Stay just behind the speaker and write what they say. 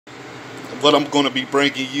what I'm going to be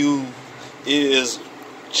bringing you is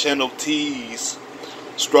Channel T's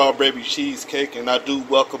strawberry cheesecake, and I do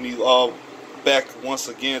welcome you all back once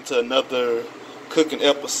again to another cooking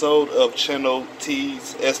episode of Channel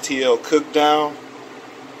T's STL Cookdown.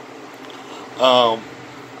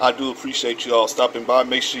 I do appreciate you all stopping by.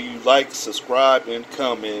 Make sure you like, subscribe, and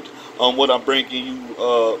comment. What I'm bringing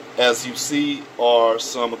you, as you see, are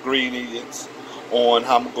some ingredients on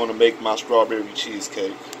how I'm going to make my strawberry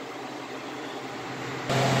cheesecake.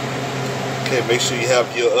 Okay, make sure you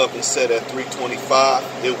have your oven set at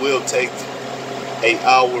 325. It will take an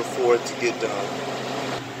hour for it to get done.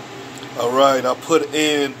 Alright, I put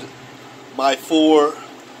in my 4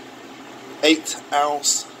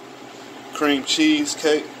 8-ounce cream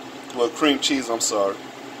cheesecake. Well, cream cheese, I'm sorry.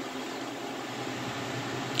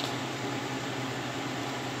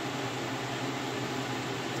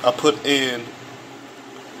 I put in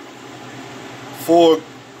 4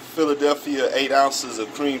 Philadelphia 8 ounces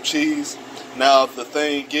of cream cheese. Now, the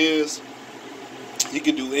thing is, you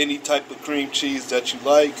can do any type of cream cheese that you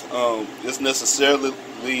like. It's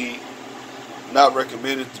necessarily not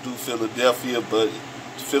recommended to do Philadelphia, but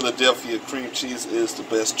Philadelphia cream cheese is the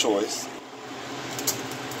best choice.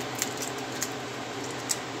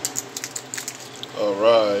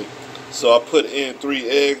 Alright, so I put in 3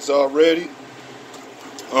 eggs already.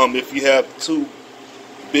 If you have 2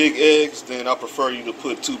 big eggs, then I prefer you to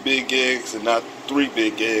put 2 big eggs and not 3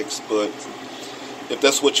 big eggs. But if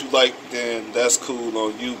that's what you like, then that's cool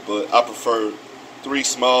on you. But I prefer 3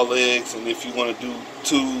 small eggs, and if you want to do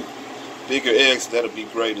 2 bigger eggs, that'll be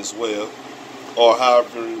great as well, or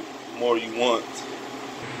however more you want.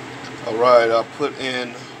 Alright, I put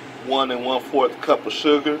in 1 1/4 cup of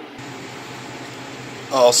sugar.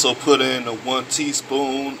 I also put in 1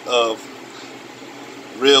 teaspoon of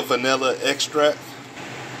real vanilla extract.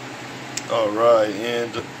 Alright,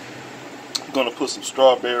 and I'm gonna put some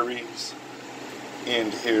strawberries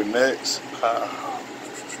in here next.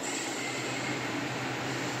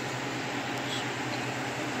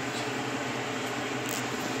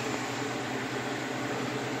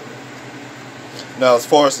 Now, as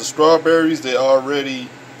far as the strawberries, they already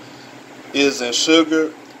is in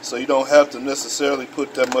sugar, so you don't have to necessarily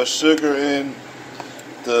put that much sugar in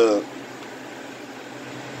the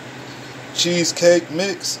cheesecake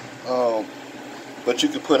mix, but you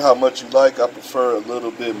can put how much you like. I prefer a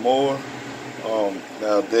little bit more.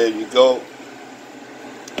 Now there you go.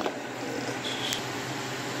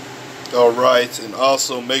 Alright, and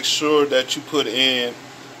also make sure that you put in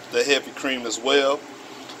the heavy cream as well.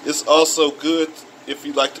 It's also good if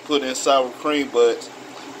you like to put in sour cream, but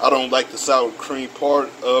I don't like the sour cream part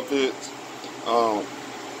of it.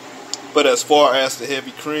 But as far as the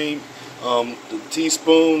heavy cream, the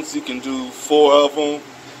teaspoons, you can do 4 of them.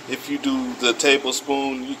 If you do the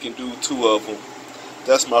tablespoon, you can do 2 of them.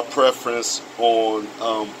 That's my preference on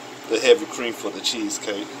the heavy cream for the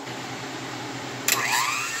cheesecake.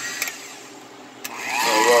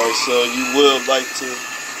 Alright, so you would like to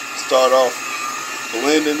start off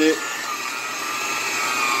blending it.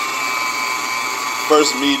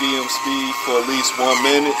 First, medium speed for at least 1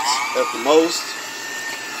 minute at the most.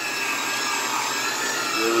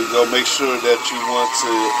 There we go. Make sure that you want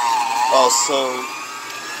to also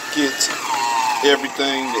get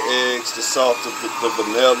everything, the eggs, the salt, the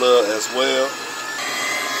vanilla as well.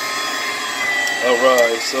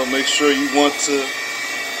 Alright, so make sure you want to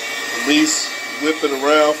at least whip it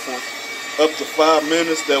around for up to 5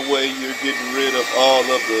 minutes. That way you're getting rid of all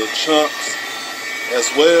of the chunks as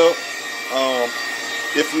well.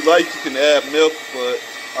 If you like, you can add milk, but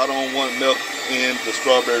I don't want milk in the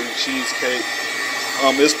strawberry cheesecake.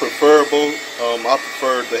 It's preferable. I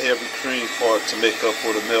prefer the heavy cream part to make up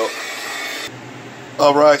for the milk.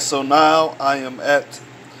 Alright, so now I am at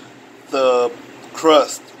the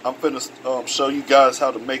crust. I'm finna show you guys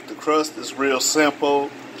how to make the crust. It's real simple.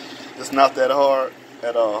 It's not that hard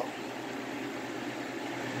at all.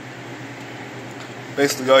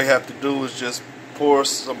 Basically, all you have to do is just pour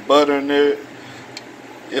some butter in there.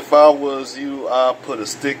 If I was you, I'd put a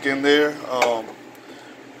stick in there,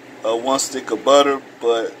 1 stick of butter,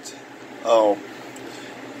 but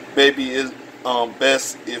maybe it's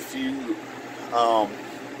best if you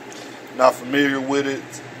not familiar with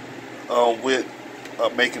it, with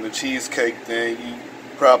making a cheesecake, then you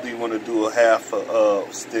probably want to do a half a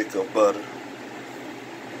stick of butter.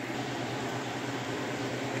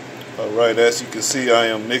 Alright, as you can see, I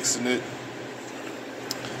am mixing it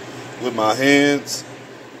with my hands,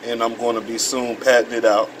 and I'm going to be soon patting it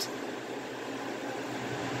out.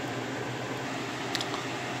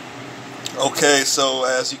 Okay, so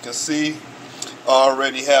as you can see, I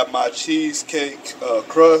already have my cheesecake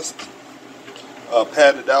crust.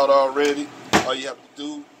 pat it out already. All you have to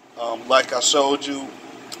do, like I showed you,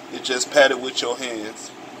 is just pat it with your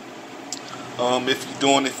hands. If you're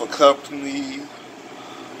doing it for company,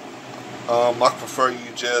 I prefer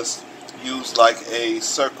you just use like a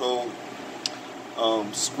circle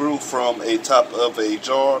screw from a top of a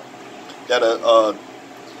jar. That'll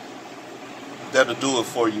do it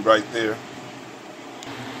for you right there.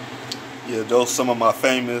 Yeah, those some of my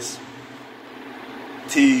famous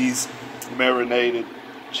teas marinated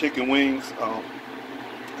chicken wings.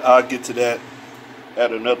 I'll get to that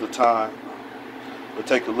at another time. But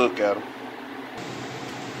take a look at them.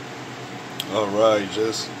 Alright,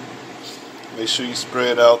 just make sure you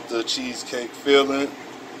spread out the cheesecake filling.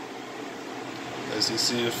 As you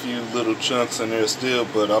see, a few little chunks in there still,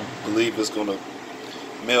 but I believe it's going to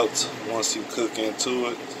melt once you cook into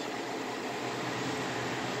it.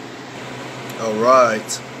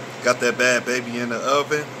 Alright, got that bad baby in the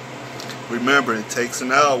oven. Remember, it takes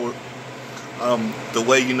an hour. The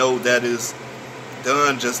way you know that is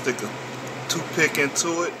done, just stick a toothpick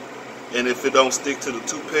into it, and if it don't stick to the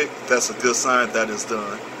toothpick, that's a good sign that it's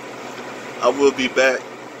done. I will be back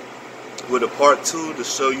with a part 2 to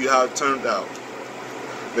show you how it turned out.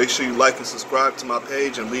 Make sure you like and subscribe to my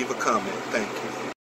page and leave a comment. Thank you.